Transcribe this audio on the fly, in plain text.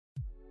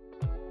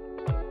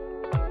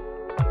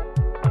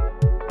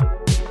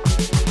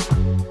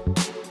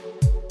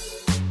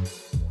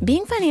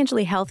Being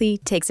financially healthy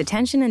takes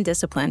attention and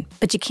discipline,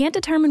 but you can't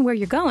determine where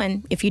you're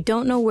going if you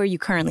don't know where you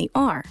currently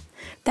are.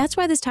 That's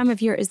why this time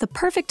of year is the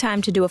perfect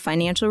time to do a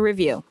financial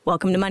review.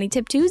 Welcome to Money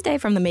Tip Tuesday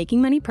from the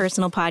Making Money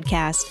Personal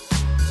podcast.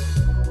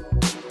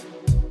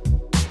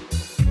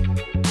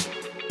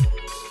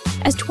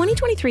 As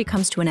 2023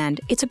 comes to an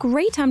end, it's a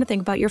great time to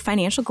think about your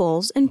financial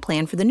goals and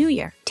plan for the new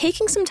year.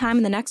 Taking some time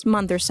in the next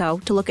month or so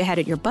to look ahead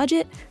at your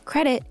budget,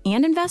 credit,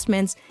 and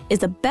investments is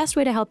the best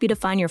way to help you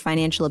define your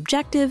financial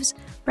objectives,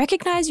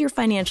 recognize your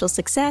financial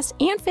success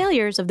and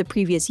failures of the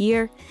previous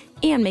year,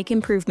 and make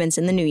improvements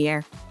in the new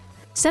year.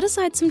 Set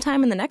aside some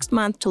time in the next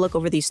month to look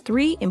over these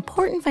 3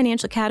 important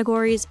financial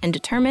categories and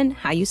determine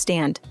how you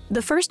stand.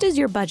 The first is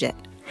your budget.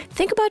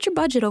 Think about your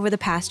budget over the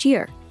past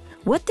year.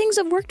 What things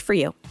have worked for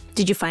you?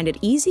 Did you find it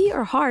easy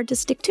or hard to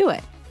stick to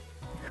it?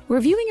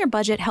 Reviewing your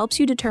budget helps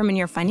you determine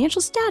your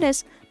financial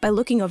status by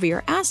looking over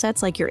your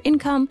assets like your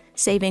income,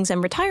 savings,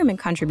 and retirement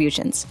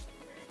contributions.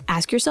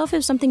 Ask yourself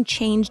if something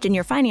changed in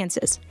your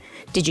finances.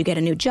 Did you get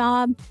a new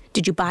job?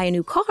 Did you buy a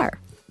new car?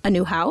 A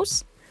new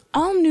house?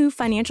 All new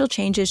financial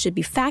changes should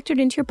be factored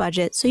into your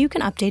budget so you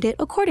can update it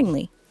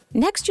accordingly.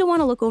 Next, you'll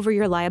want to look over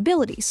your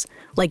liabilities,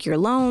 like your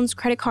loans,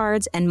 credit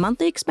cards, and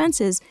monthly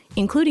expenses,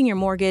 including your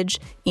mortgage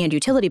and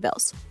utility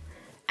bills.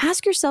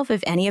 Ask yourself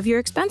if any of your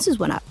expenses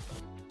went up.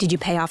 Did you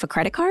pay off a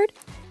credit card?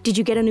 Did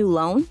you get a new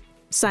loan?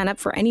 Sign up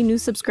for any new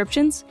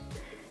subscriptions?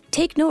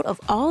 Take note of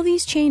all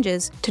these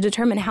changes to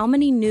determine how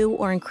many new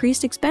or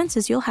increased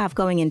expenses you'll have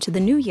going into the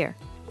new year.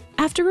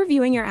 After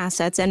reviewing your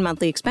assets and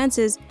monthly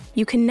expenses,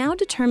 you can now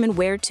determine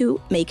where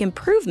to make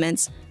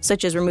improvements,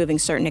 such as removing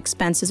certain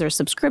expenses or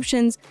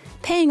subscriptions,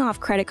 paying off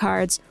credit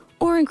cards,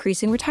 or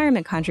increasing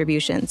retirement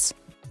contributions.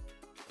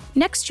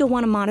 Next, you'll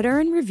want to monitor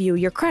and review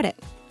your credit.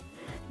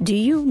 Do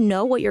you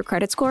know what your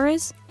credit score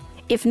is?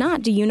 If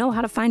not, do you know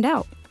how to find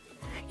out?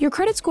 Your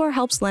credit score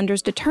helps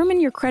lenders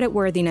determine your credit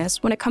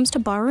worthiness when it comes to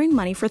borrowing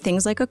money for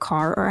things like a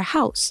car or a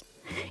house.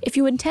 If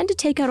you intend to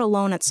take out a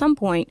loan at some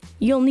point,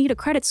 you'll need a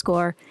credit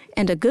score,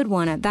 and a good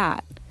one at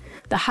that.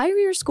 The higher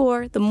your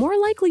score, the more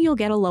likely you'll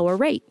get a lower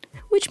rate,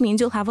 which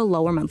means you'll have a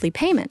lower monthly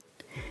payment.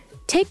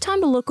 Take time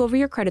to look over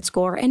your credit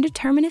score and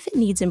determine if it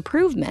needs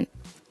improvement.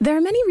 There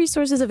are many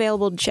resources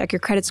available to check your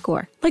credit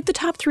score, like the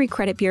top 3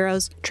 credit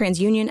bureaus,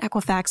 TransUnion,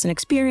 Equifax, and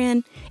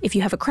Experian. If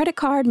you have a credit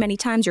card, many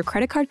times your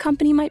credit card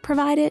company might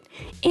provide it,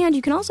 and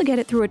you can also get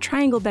it through a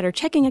Triangle Better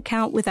checking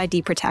account with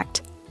ID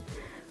Protect.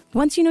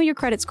 Once you know your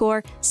credit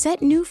score,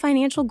 set new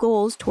financial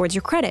goals towards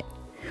your credit.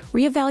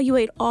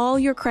 Reevaluate all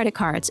your credit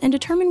cards and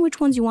determine which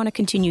ones you want to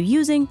continue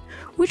using,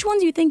 which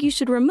ones you think you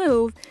should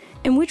remove,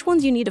 and which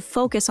ones you need to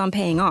focus on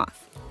paying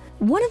off.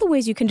 One of the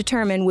ways you can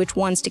determine which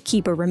ones to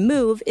keep or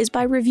remove is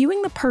by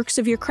reviewing the perks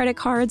of your credit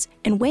cards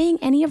and weighing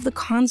any of the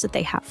cons that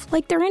they have,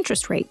 like their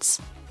interest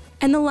rates.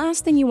 And the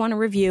last thing you want to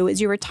review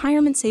is your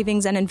retirement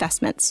savings and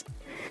investments.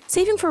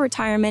 Saving for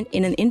retirement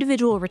in an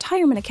individual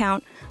retirement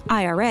account,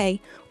 IRA,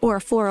 or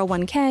a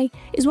 401k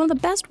is one of the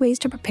best ways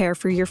to prepare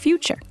for your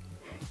future.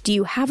 Do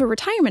you have a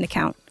retirement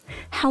account?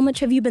 How much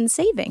have you been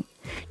saving?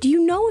 Do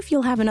you know if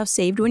you'll have enough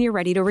saved when you're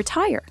ready to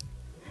retire?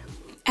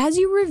 As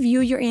you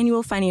review your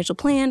annual financial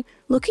plan,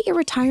 look at your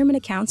retirement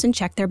accounts and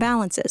check their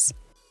balances.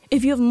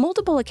 If you have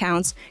multiple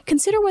accounts,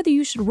 consider whether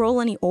you should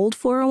roll any old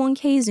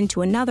 401ks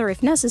into another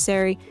if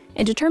necessary,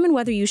 and determine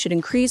whether you should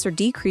increase or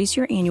decrease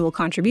your annual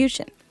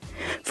contribution.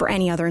 For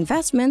any other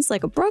investments,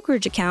 like a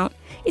brokerage account,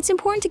 it's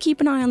important to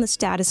keep an eye on the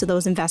status of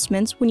those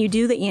investments when you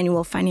do the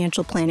annual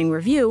financial planning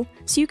review,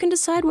 so you can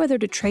decide whether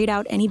to trade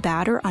out any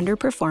bad or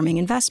underperforming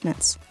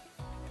investments.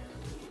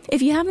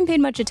 If you haven't paid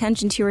much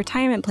attention to your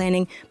retirement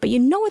planning, but you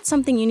know it's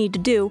something you need to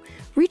do,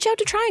 reach out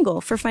to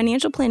Triangle for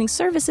financial planning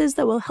services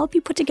that will help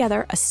you put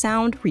together a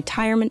sound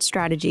retirement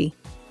strategy.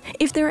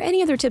 If there are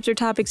any other tips or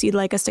topics you'd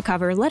like us to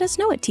cover, let us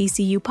know at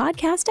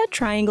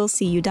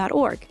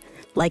tcupodcast@trianglecu.org.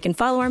 Like and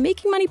follow our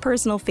Making Money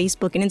Personal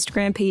Facebook and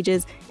Instagram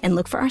pages, and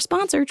look for our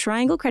sponsor,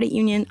 Triangle Credit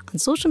Union, on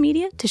social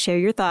media to share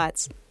your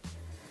thoughts.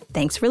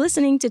 Thanks for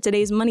listening to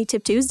today's Money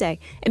Tip Tuesday,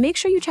 and make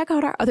sure you check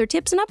out our other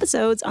tips and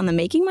episodes on the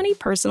Making Money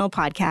Personal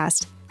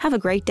podcast. Have a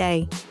great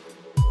day.